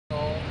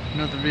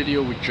Another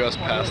video. We just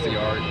passed the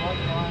arc,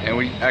 and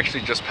we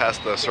actually just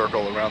passed the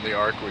circle around the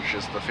arc, which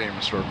is the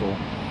famous circle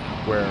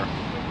where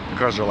the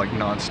cars are like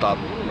non-stop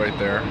right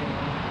there.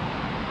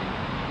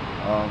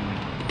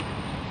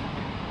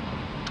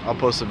 I'll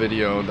post a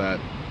video that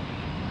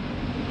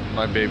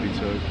my baby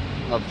took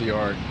of the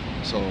arc,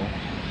 so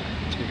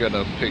you get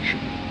a picture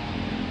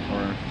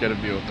or get a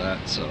view of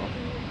that. So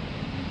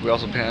we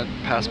also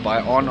passed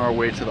by on our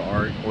way to the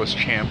arc was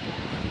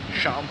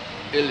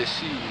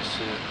Champs-Élysées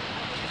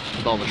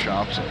with all the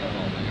shops and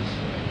all these.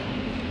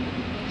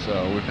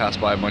 So we passed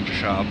by a bunch of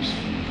shops.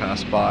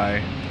 Passed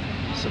by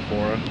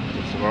Sephora.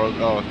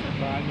 Oh,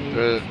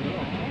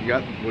 you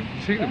got? Would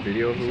you take a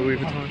video of the Louis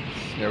Vuitton?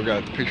 Yeah, we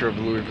got a picture of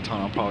the Louis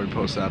Vuitton. I'll probably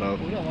post that up.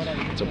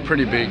 It's a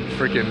pretty big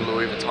freaking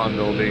Louis Vuitton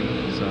building.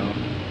 So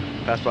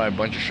passed by a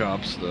bunch of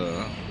shops.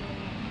 The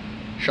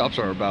shops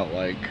are about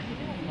like,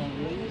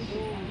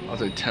 I'll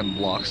say 10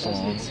 blocks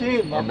long,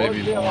 or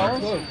maybe more.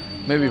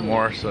 Maybe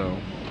more. So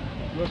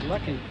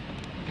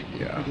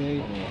yeah,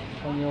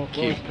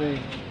 keep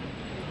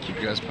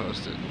you guys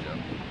posted.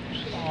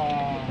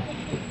 Yeah.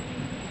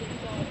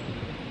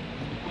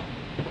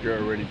 You're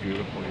already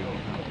beautiful. You don't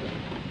have to.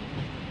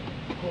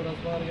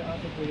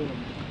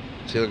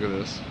 See, look at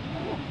this.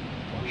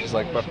 She's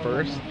like, but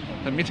first,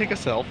 let me take a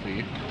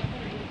selfie.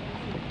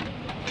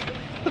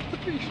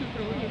 She should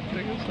really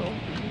take a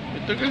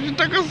selfie. She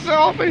took a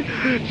selfie.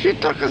 She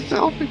took a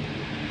selfie.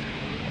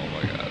 Oh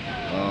my god.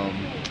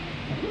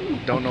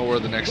 Don't know where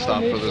the next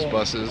stop for this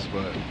bus is,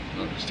 but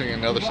I'm just taking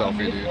another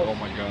selfie, dude. Oh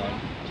my god.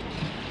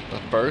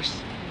 But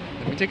first,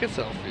 let me take a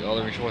selfie.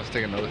 Oh, she wants to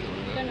take another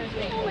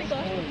selfie. Oh my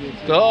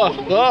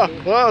gosh.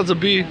 Oh, it's a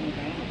bee.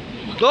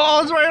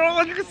 Oh, it's right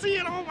on. You can see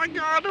it. Oh my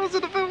god, it was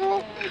in the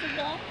film.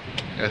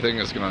 I think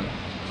it's gonna.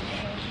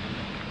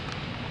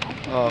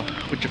 Oh,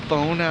 with your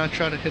phone out,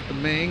 try to hit the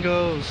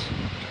mangoes.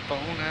 With your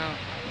phone out,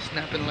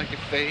 snapping like a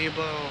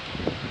Fable.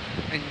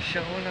 And you're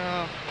showing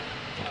off,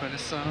 but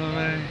it's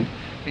alright.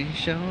 And you're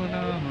showing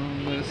off,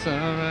 but it's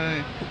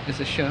alright. It's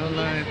a show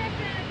life.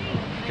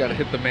 You gotta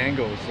hit the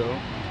mangoes though.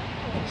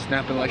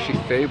 Snapping like she's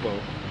Fable.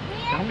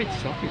 How many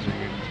selfies are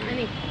you gonna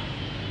take?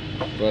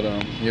 But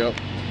yep.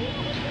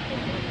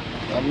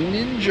 I'm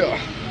ninja.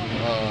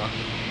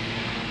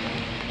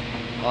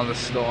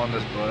 Still on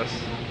this bus,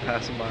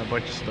 passing by a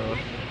bunch of stuff.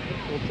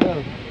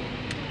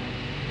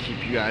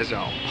 Keep you guys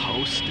all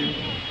posted.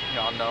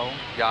 Y'all know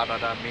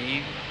what I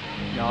mean.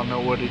 Y'all know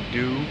what it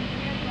do.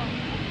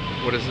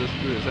 What is this?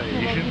 Is that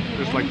Asian?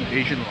 There's like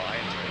Asian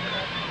lions right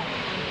there.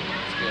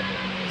 Let's get it.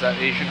 Is that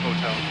Asian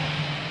hotel?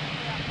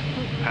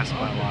 Passing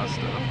by a lot of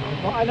stuff.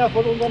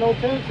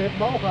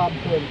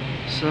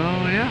 So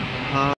yeah.